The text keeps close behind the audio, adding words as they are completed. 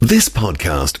This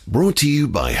podcast brought to you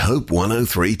by Hope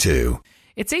 1032.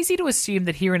 It's easy to assume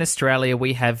that here in Australia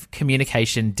we have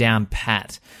communication down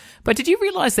pat. But did you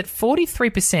realise that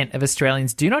 43% of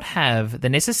Australians do not have the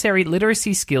necessary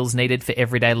literacy skills needed for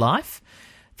everyday life?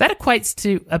 That equates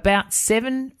to about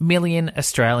 7 million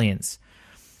Australians.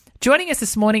 Joining us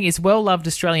this morning is well-loved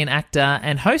Australian actor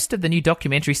and host of the new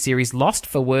documentary series Lost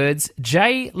for Words,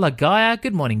 Jay Laga'aia.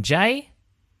 Good morning, Jay.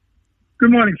 Good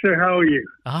morning, sir. How are you?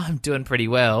 I'm doing pretty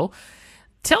well.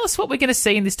 Tell us what we're going to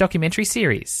see in this documentary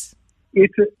series.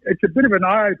 It's a bit of an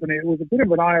eye-opener. It was a bit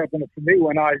of an eye-opener for me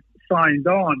when I signed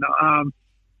on.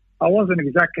 I wasn't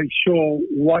exactly sure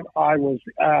what I was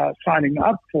signing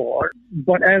up for,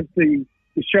 but as the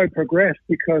show progressed,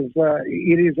 because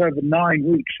it is over 9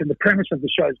 weeks, and the premise of the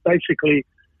show is basically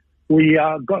we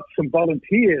got some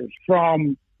volunteers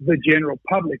from the general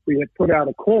public. We had put out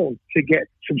a call to get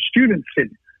some students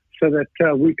in, so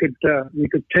that we could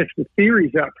test the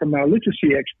theories out from our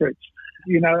literacy experts,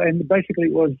 and basically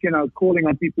it was, calling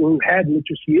on people who had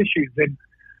literacy issues. And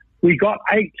we got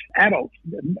 8 adults,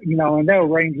 and they were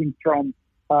ranging from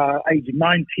age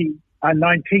 19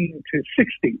 to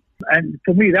 60. And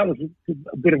for me, that was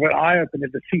a bit of an eye-opener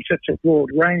to see such a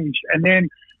broad range. And then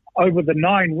over the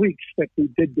 9 weeks that we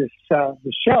did this,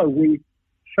 the show,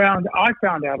 I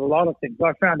found out a lot of things.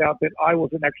 I found out that I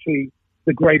wasn't actually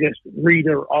the greatest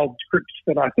reader of scripts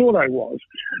that I thought I was.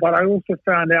 But I also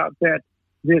found out that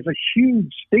there's a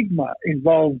huge stigma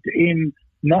involved in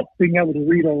not being able to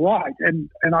read or write. And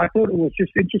I thought it was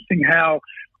just interesting how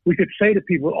we could say to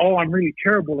people, oh, I'm really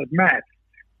terrible at math.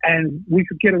 And we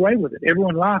could get away with it.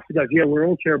 Everyone laughs and goes, yeah, we're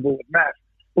all terrible at math.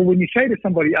 But when you say to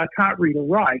somebody, I can't read or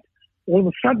write, all of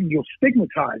a sudden you're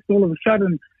stigmatized. All of a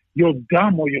sudden you're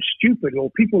dumb or you're stupid, or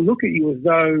people look at you as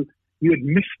though you had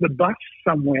missed the bus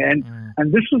somewhere.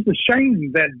 And this was the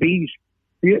shame that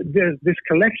this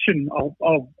collection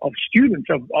of students,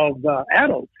 of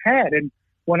adults had. And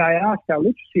when I asked our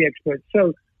literacy experts,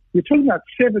 so you're talking about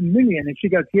 7 million, and she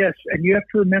goes, yes, and you have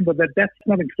to remember that that's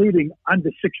not including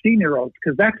under 16-year-olds,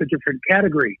 because that's a different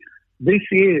category. This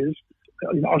is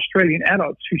Australian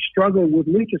adults who struggle with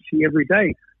literacy every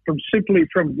day, from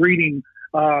reading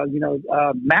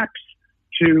maps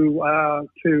to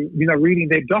reading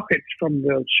their dockets, from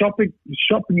the shopping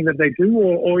that they do,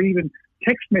 or even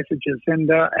text messages.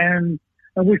 And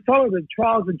we follow the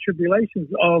trials and tribulations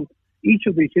of each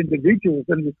of these individuals.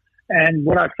 And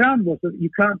what I found was that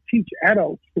you can't teach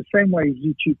adults the same way as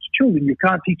you teach children. You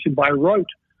can't teach them by rote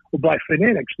or by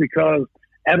phonetics, because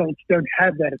adults don't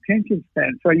have that attention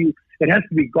span. So it has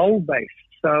to be goal-based.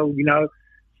 So,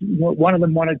 one of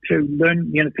them wanted to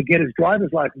learn, to get his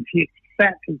driver's license. He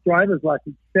sat his driver's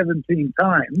license 17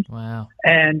 times. Wow.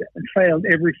 And failed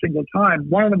every single time.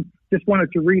 One of them just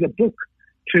wanted to read a book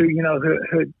to,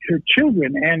 her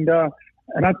children. And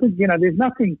I think, there's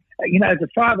nothing, as a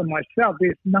father myself,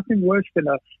 there's nothing worse than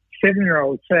a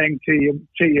 7-year-old saying to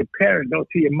your parent or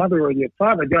to your mother or your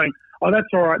father, going, oh, that's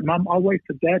all right, Mum, I'll wait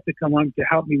for Dad to come home to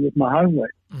help me with my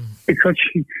homework, because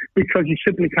you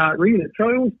simply can't read it. So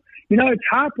it was, it's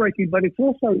heartbreaking, but it's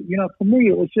also, for me,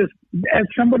 it was just, as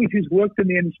somebody who's worked in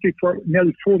the industry for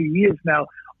nearly 40 years now,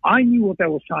 I knew what they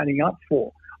were signing up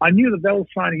for. I knew that they were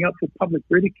signing up for public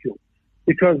ridicule,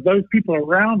 because those people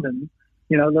around them,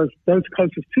 those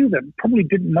closest to them, probably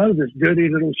didn't know this dirty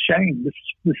little shame,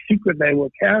 this secret they were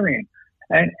carrying.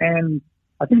 And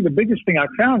I think the biggest thing I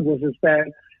found was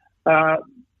that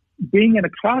being in a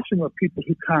classroom of people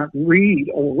who can't read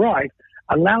or write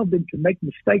allowed them to make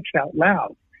mistakes out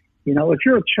loud. If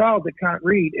you're a child that can't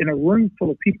read in a room full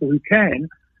of people who can,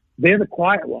 they're the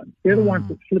quiet ones. They're the ones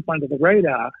that slip under the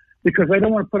radar, because they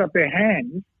don't want to put up their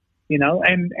hands, and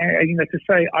to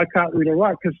say, I can't read or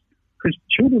write, because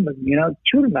children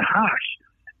are harsh.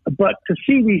 But to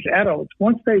see these adults,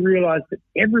 once they realized that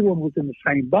everyone was in the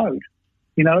same boat,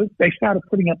 they started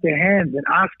putting up their hands and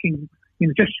asking,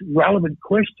 just relevant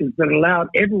questions that allowed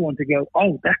everyone to go,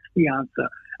 oh, that's the answer.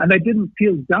 And they didn't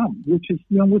feel dumb, which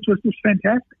was just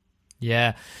fantastic.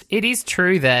 Yeah, it is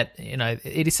true that,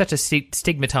 it is such a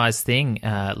stigmatized thing,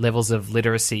 levels of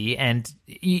literacy, and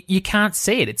you can't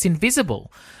see it. It's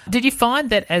invisible. Did you find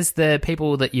that as the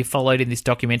people that you followed in this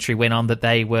documentary went on, that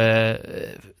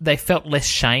they felt less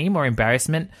shame or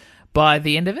embarrassment by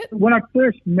the end of it? When I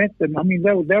first met them, I mean,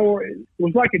 they were, it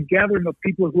was like a gathering of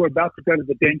people who were about to go to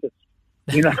the dentist.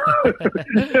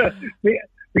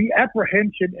 The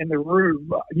apprehension in the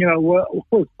room,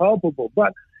 was palpable.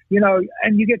 But,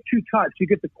 and you get two types. You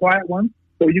get the quiet ones,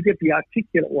 or you get the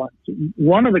articulate ones.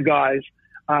 One of the guys,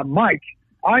 Mike,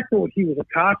 I thought he was a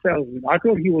car salesman. I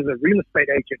thought he was a real estate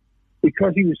agent,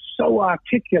 because he was so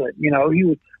articulate. He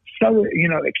was so,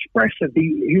 expressive.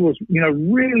 He was,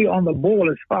 really on the ball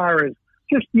as far as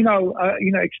just,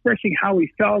 expressing how he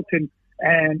felt and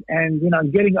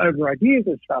getting over ideas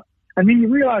and stuff. And then you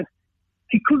realize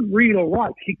he couldn't read or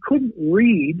write. He couldn't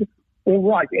read or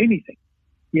write anything,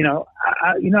 to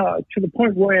the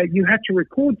point where you had to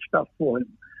record stuff for him.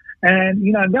 And,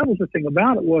 and that was the thing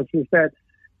about it is that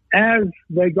as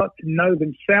they got to know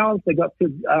themselves, they got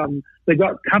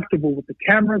comfortable with the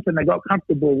cameras and they got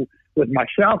comfortable with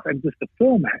myself and just the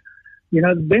format.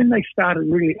 Then they started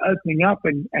really opening up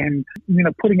and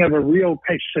putting over real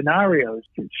case scenarios.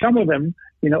 Some of them,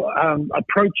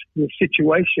 approached the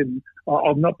situation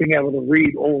of not being able to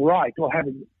read or write or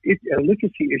having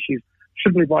literacy issues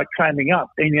simply by climbing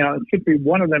up. And, simply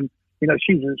one of them,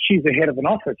 she's the head of an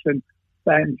office and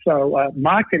so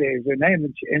Market is her name,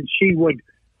 and she would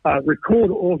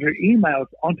record all her emails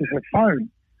onto her phone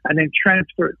and then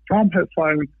transfer it from her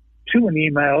phone to an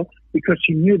email because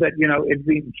she knew that, it'd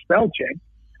been spell checked,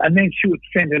 and then she would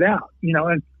send it out,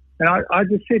 and I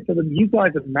just said to them, you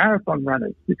guys are marathon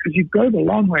runners because you go the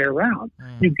long way around.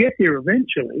 You get there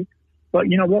eventually, but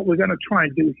what we're going to try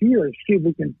and do here is see if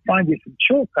we can find you some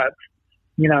shortcuts,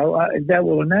 that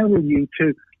will enable you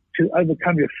to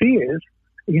overcome your fears,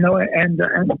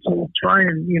 and try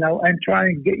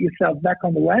and get yourself back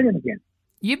on the wagon again.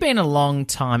 You've been a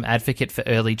long-time advocate for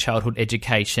early childhood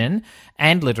education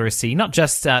and literacy, not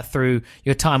just through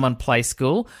your time on Play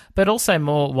School, but also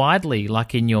more widely,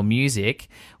 like in your music.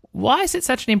 Why is it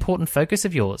such an important focus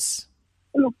of yours?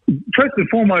 Look, first and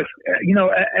foremost,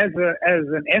 as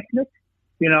an ethnic,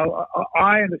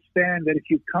 I understand that if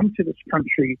you come to this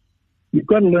country, you've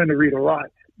got to learn to read or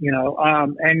write,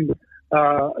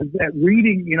 that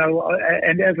reading,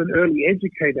 and as an early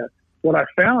educator, what I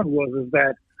found is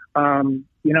that,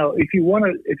 if you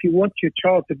want your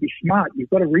child to be smart, you've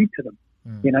got to read to them,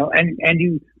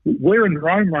 we're in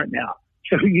Rome right now,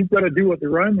 so you've got to do what the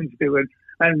Romans do.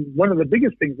 And one of the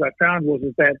biggest things I found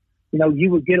is that, you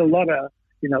would get a lot of,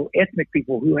 ethnic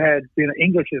people who had,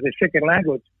 English as their second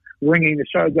language ringing the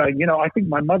show going, I think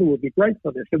my mother would be great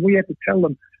for this. And we had to tell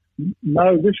them,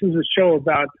 no, this is a show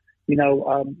about,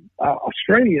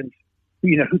 Australians,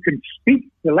 who can speak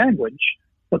the language,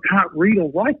 but can't read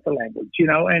or write the language,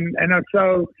 and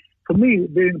so for me,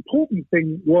 the important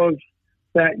thing was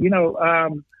that,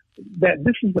 that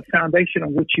this is the foundation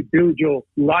on which you build your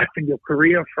life and your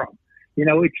career from.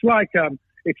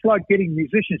 It's like getting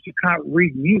musicians who can't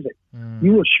read music.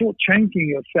 You are shortchanging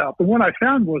yourself. And what I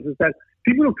found is that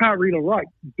people who can't read or write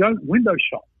don't window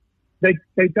shop.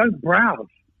 They don't browse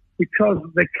because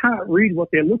they can't read what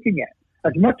they're looking at.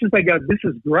 As much as they go, this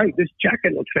is great, this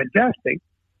jacket looks fantastic,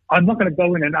 I'm not going to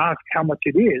go in and ask how much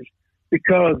it is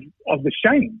because of the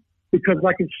shame. Because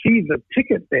I can see the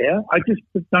ticket there, I just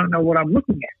don't know what I'm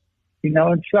looking at.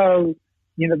 And so,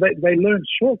 they learn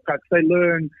shortcuts. They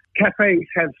learn cafes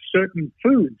have certain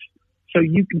foods. So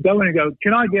you can go in and go,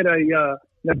 can I get a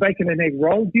bacon and egg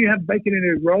roll? Do you have bacon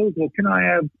and egg rolls? Or can I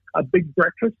have a big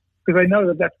breakfast? Because they know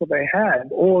that that's what they have.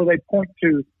 Or they point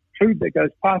to food that goes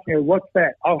past me. What's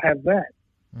that? I'll have that.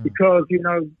 Because,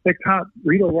 they can't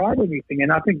read or write anything.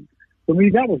 And I think for me,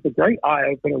 that was the great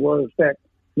eye-opener was that,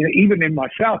 even in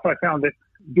myself, I found that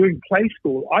doing Play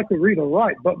School, I could read or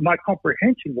write, but my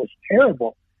comprehension was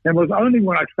terrible. And it was only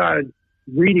when I started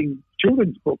reading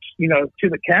children's books, to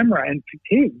the camera and to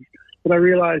kids that I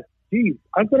realized, geez,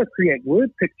 I've got to create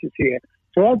word pictures here.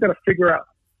 So I've got to figure out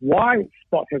why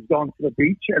Spot has gone to the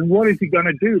beach and what is he going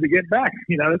to do to get back,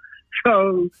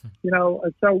 So,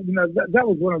 that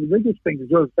was one of the biggest things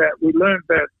was that we learned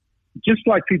that just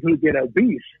like people who get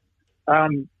obese,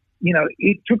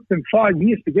 it took them 5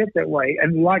 years to get that way.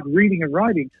 And like reading and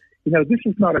writing, this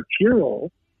is not a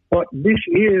cure-all, but this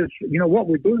is, what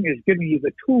we're doing is giving you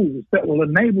the tools that will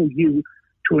enable you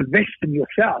to invest in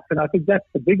yourself. And I think that's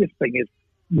the biggest thing is,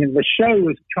 the show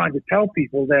is trying to tell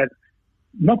people that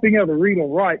not being able to read or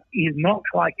write is not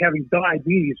like having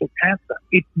diabetes or cancer.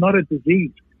 It's not a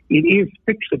disease. It is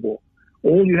fixable.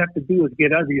 All you have to do is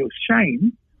get over your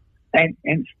shame and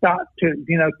start to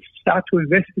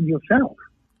invest in yourself.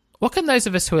 What can those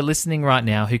of us who are listening right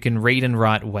now who can read and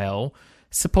write well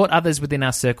support others within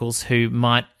our circles who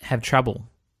might have trouble?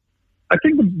 I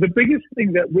think the biggest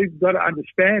thing that we've got to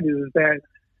understand is that,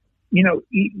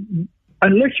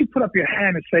 unless you put up your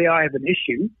hand and say, I have an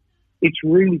issue, it's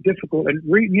really difficult. And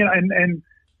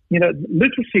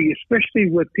literacy, especially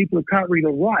with people who can't read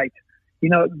or write,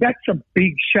 that's a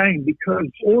big shame because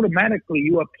automatically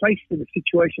you are placed in a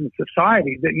situation of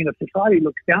society that, society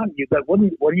looks down at you. But what do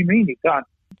you mean you can't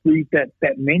read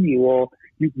that menu, or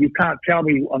you can't tell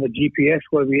me on the GPS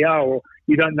where we are, or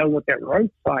you don't know what that road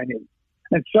sign is?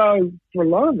 And so for a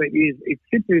lot of it it's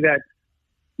simply that,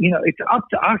 it's up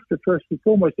to us to first and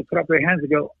foremost to put up our hands and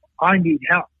go, I need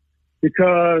help,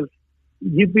 because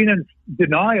you've been in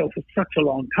denial for such a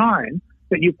long time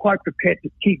that you're quite prepared to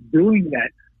keep doing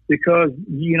that because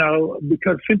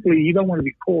simply you don't want to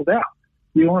be called out.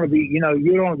 You want to be, you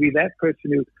don't want to be that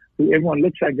person who everyone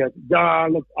looks at and goes,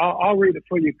 look, I'll read it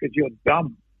for you because you're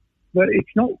dumb. But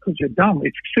it's not because you're dumb.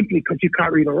 It's simply because you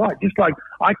can't read or write. Just like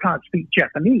I can't speak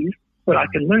Japanese, but I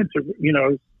can learn to,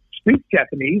 speak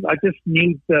Japanese. I just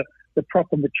need the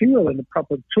proper material and the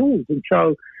proper tools. And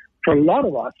so for a lot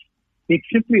of us, it's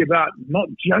simply about not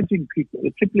judging people.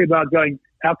 It's simply about going,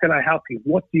 how can I help you?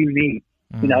 What do you need?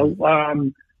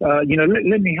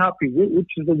 Let me help you,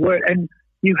 which is the word. And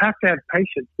you have to have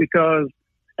patience, because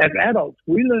as adults,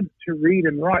 we learn to read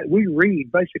and write. We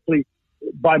read basically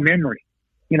by memory,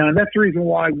 and that's the reason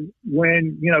why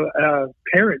when,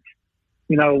 parents,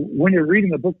 when you're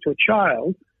reading a book to a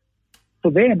child,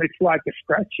 for them, it's like a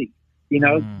scratchy,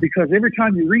 because every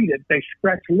time you read it, they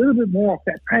scratch a little bit more off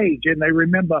that page and they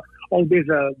remember, oh, there's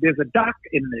a duck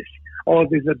in this, or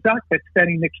there's a duck that's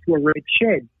standing next to a red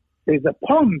shed. There's a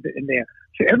pond in there.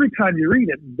 So every time you read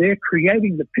it, they're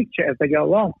creating the picture as they go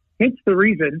along. Hence the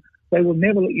reason they will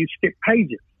never let you skip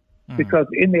pages, because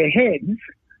in their heads,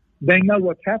 they know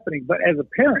what's happening. But as a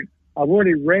parent, I've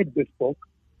already read this book,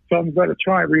 so I'm going to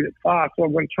try and read it fast, so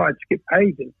I'm going to try and skip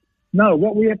pages. No,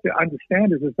 what we have to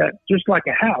understand is that just like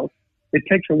a house, it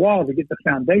takes a while to get the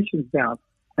foundations down.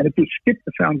 And if you skip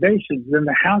the foundations, then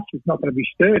the house is not going to be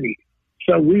sturdy.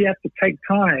 So we have to take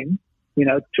time,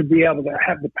 to be able to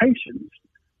have the patience,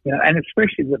 and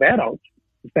especially with adults,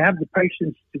 is to have the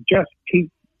patience to just keep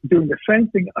doing the same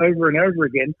thing over and over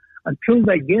again until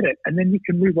they get it, and then you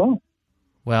can move on.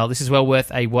 Well, this is well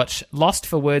worth a watch. Lost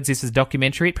for Words is a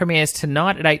documentary. It premieres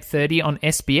tonight at 8:30 on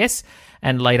SBS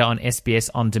and later on SBS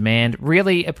On Demand.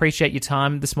 Really appreciate your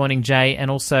time this morning, Jay,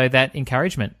 and also that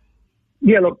encouragement.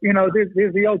 Yeah, look,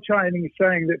 there's the old Chinese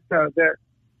saying that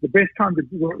the best time to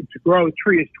grow a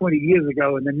tree is 20 years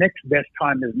ago, and the next best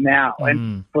time is now.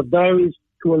 And for those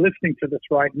who are listening to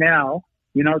this right now,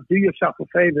 do yourself a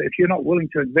favor. If you're not willing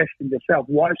to invest in yourself,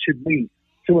 why should we?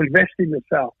 To invest in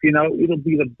yourself, it'll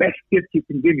be the best gift you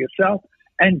can give yourself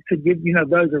and to give,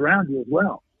 those around you as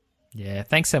well. Yeah,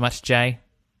 thanks so much, Jay.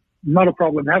 Not a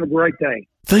problem. Have a great day.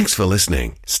 Thanks for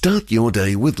listening. Start your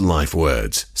day with Life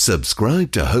Words.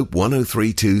 Subscribe to Hope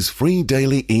 1032's free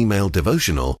daily email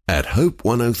devotional at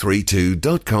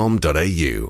hope1032.com.au.